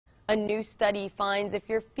A new study finds if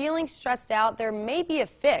you're feeling stressed out, there may be a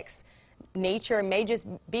fix. Nature may just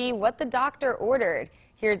be what the doctor ordered.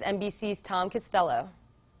 Here's NBC's Tom Costello.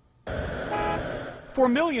 For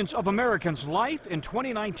millions of Americans, life in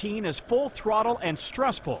 2019 is full throttle and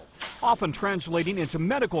stressful, often translating into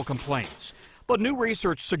medical complaints. But new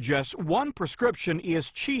research suggests one prescription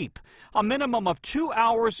is cheap, a minimum of 2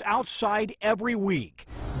 hours outside every week.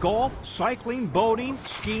 Golf, cycling, boating,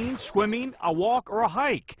 skiing, swimming, a walk, or a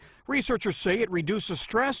hike. Researchers say it reduces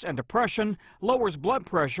stress and depression, lowers blood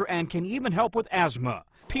pressure, and can even help with asthma.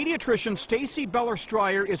 Pediatrician Stacy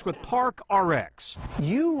Beller-Stryer is with Park RX.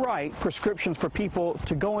 You write prescriptions for people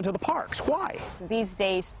to go into the parks. Why? These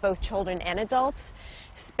days, both children and adults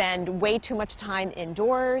spend way too much time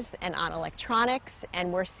indoors and on electronics,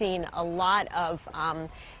 and we're seeing a lot of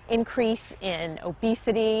increase in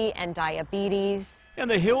obesity and diabetes. In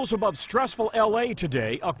the hills above stressful LA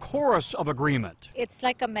today, a chorus of agreement. It's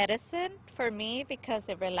like a medicine for me because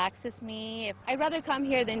it relaxes me. I'd rather come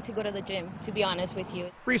here than to go to the gym, to be honest with you.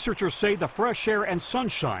 Researchers say the fresh air and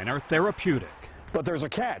sunshine are therapeutic. But there's a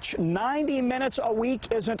catch. 90 minutes a week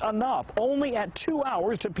isn't enough. Only at 2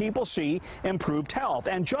 hours do people see improved health.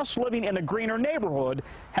 And just living in a greener neighborhood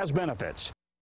has benefits.